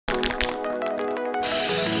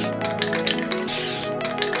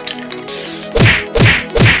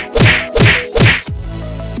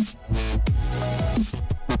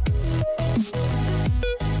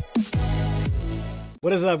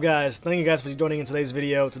What is up, guys? Thank you guys for joining in today's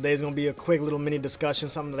video. Today's gonna be a quick little mini discussion,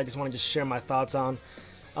 something that I just want to share my thoughts on.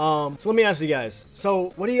 So let me ask you guys.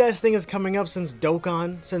 So what do you guys think is coming up since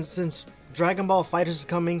Dokkan? Since Dragon Ball FighterZ is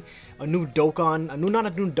coming, a new Dokkan, not a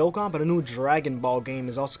new Dokkan, but a new Dragon Ball game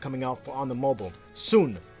is also coming out on the mobile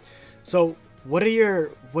soon. So what are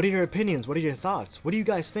your opinions? What are your thoughts? What do you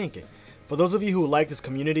guys think? For those of you who like this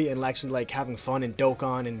community and actually like having fun in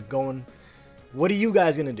Dokkan and going, what are you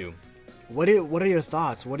guys gonna do? What are your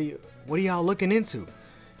thoughts? What are y'all looking into?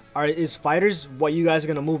 Is fighters what you guys are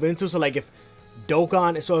gonna move into? So like if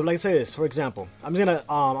Dokkan, so like say this for example, I'm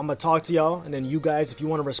gonna talk to y'all, and then you guys, if you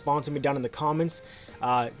want to respond to me down in the comments,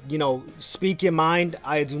 you know, speak your mind.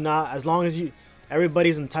 I do not, as long as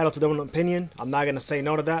everybody's entitled to their own opinion. I'm not gonna say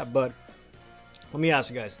no to that. But let me ask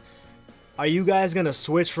you guys: are you guys gonna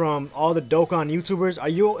switch from all the Dokkan YouTubers? Are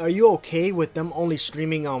you okay with them only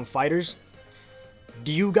streaming fighters?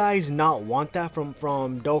 Do you guys not want that from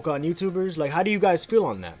Dokkan YouTubers? Like, how do you guys feel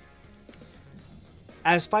on that?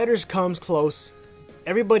 As FighterZ comes close,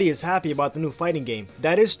 everybody is happy about the new fighting game.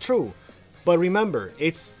 That is true. But remember,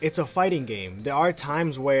 it's a fighting game. There are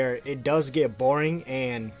times where it does get boring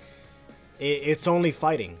and it's only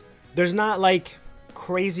fighting. There's not like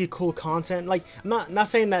crazy cool content. Like, I'm not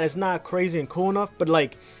saying that it's not crazy and cool enough, but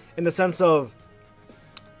like in the sense of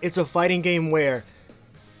it's a fighting game where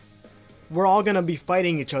we're all gonna be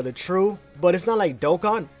fighting each other, true, but it's not like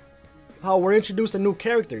Dokkan, how we're introduced a new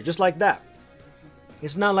character, just like that.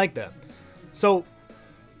 It's not like that. So,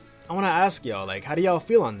 I wanna ask y'all, like, how do y'all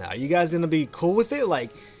feel on that? Are you guys gonna be cool with it? Like,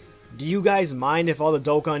 do you guys mind if all the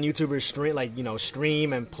Dokkan YouTubers stream, like, you know,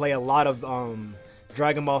 stream and play a lot of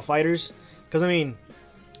Dragon Ball FighterZ? Because, I mean,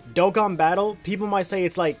 Dokkan Battle, people might say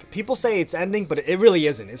it's like, people say it's ending, but it really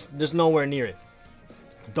isn't. There's nowhere near it.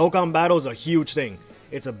 Dokkan Battle is a huge thing.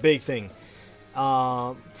 It's a big thing.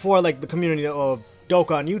 For like the community of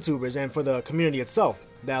Dokkan YouTubers and for the community itself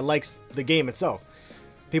that likes the game itself.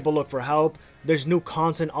 People look for help. There's new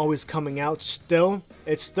content always coming out still.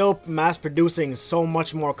 It's still mass producing so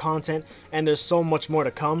much more content, and there's so much more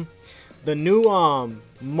to come. The new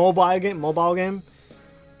mobile game,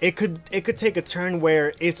 it could take a turn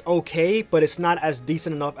where it's okay, but it's not as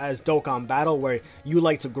decent enough as Dokkan Battle, where you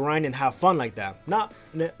like to grind and have fun like that.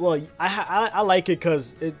 Well, I like it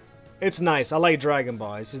because it's nice. I like Dragon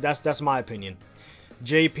Ball. That's my opinion.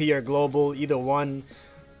 JP or Global, either one,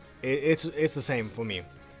 it's the same for me.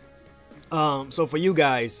 So for you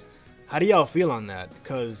guys, how do y'all feel on that?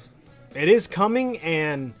 Because it is coming,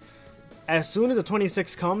 and as soon as the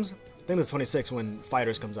 26th comes, I think it's 26 when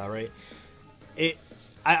FighterZ comes out, right?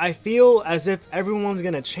 I feel as if everyone's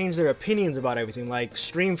gonna change their opinions about everything, like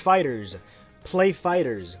stream fighters, play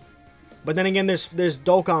fighters. But then again, there's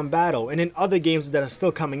Dokkan Battle, and then other games that are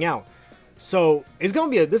still coming out. So it's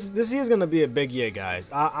gonna be this year's gonna be a big year, guys.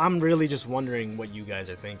 I'm really just wondering what you guys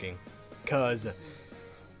are thinking, cause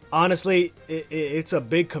honestly, it's a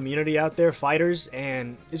big community out there, fighters,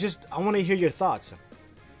 and it's just I want to hear your thoughts.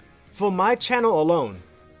 For my channel alone,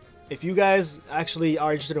 if you guys actually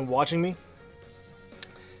are interested in watching me,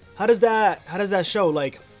 how does that show?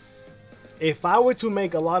 Like, if I were to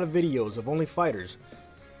make a lot of videos of only fighters,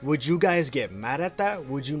 would you guys get mad at that?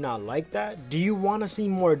 Would you not like that? Do you want to see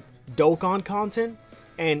more Dokkan content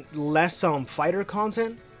and less fighter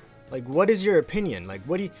content? Like, what is your opinion? Like,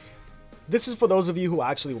 what do you... This is for those of you who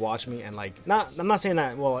actually watch me, and like, I'm not saying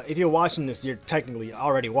that, well, if you're watching this, you're technically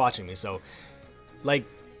already watching me, so like,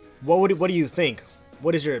 what do you think?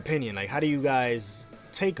 What is your opinion? Like, how do you guys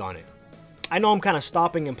take on it? I know I'm kind of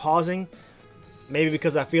stopping and pausing, maybe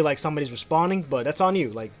because I feel like somebody's responding, but that's on you.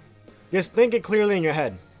 Like, just think it clearly in your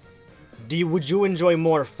head. Would you enjoy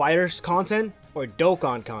more fighters content or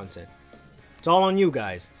Dokkan content? It's all on you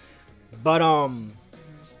guys. But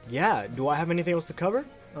yeah, do I have anything else to cover?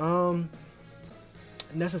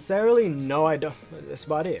 Necessarily, no, I don't. That's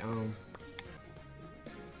about it.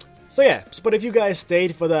 So yeah, but if you guys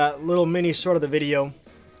stayed for that little mini short of the video,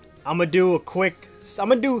 I'm gonna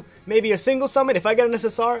do maybe a single summit. If I get an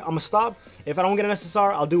SSR, I'm gonna stop. If I don't get an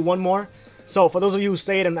SSR, I'll do one more. So for those of you who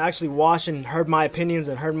stayed and actually watched and heard my opinions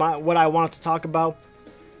and heard what I wanted to talk about,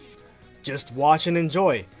 just watch and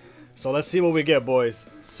enjoy. So let's see what we get, boys.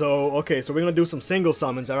 So okay, so we're gonna do some single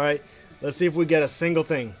summons. All right, let's see if we get a single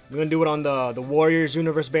thing. We're gonna do it on the Warriors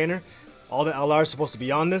Universe banner. All the LRs supposed to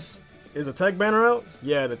be on this. Is the tech banner out?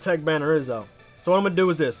 Yeah, the tech banner is out. So what I'm gonna do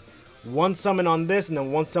is this: one summon on this and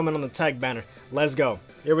then one summon on the tech banner. Let's go.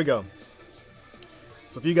 Here we go.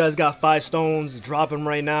 So if you guys got 5 stones, drop them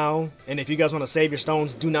right now. And if you guys want to save your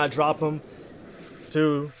stones, do not drop them.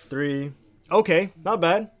 2, 3. Okay, not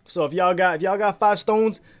bad. So if y'all got 5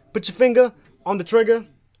 stones, put your finger on the trigger,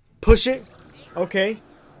 push it, Okay.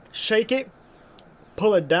 Shake it.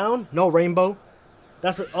 Pull it down. No rainbow.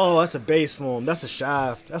 That's a, oh, that's a base form. That's a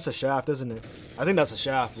shaft. That's a shaft, isn't it? I think that's a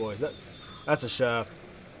shaft, boys. That's a shaft.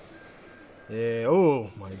 Yeah. Oh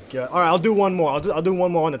my god. All right, I'll do one more. I'll do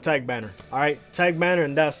one more on the tag banner. All right, tag banner,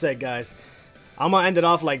 and that's it, guys. I'm gonna end it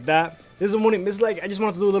off like that. This is like I just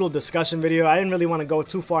wanted to do a little discussion video. I didn't really want to go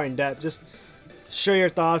too far in depth. Just share your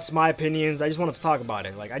thoughts, my opinions. I just wanted to talk about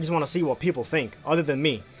it. Like I just want to see what people think, other than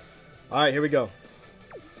me. All right, here we go.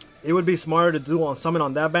 It would be smarter to do on summon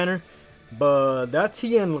on that banner, but that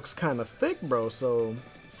TN looks kind of thick, bro. So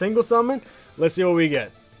single summon. Let's see what we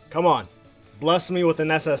get. Come on, bless me with an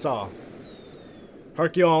SSR.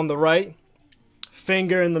 Hercule on the right,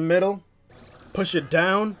 finger in the middle, push it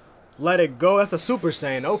down, let it go. That's a Super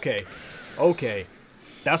Saiyan. Okay, okay.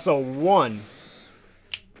 That's a 1.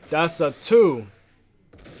 That's a 2.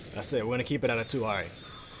 That's it. We're gonna keep it at a 2. All right.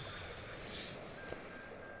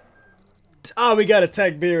 Oh, we got a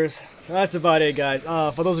tech beers. That's about it, guys.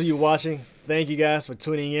 For those of you watching, thank you guys for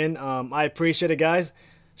tuning in. I appreciate it, guys.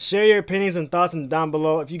 Share your opinions and thoughts down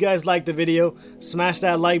below. If you guys liked the video, smash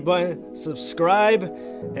that like button, subscribe,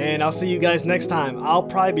 and I'll see you guys next time. I'll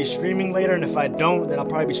probably be streaming later, and if I don't, then I'll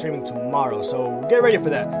probably be streaming tomorrow. So get ready for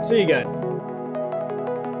that. See you guys.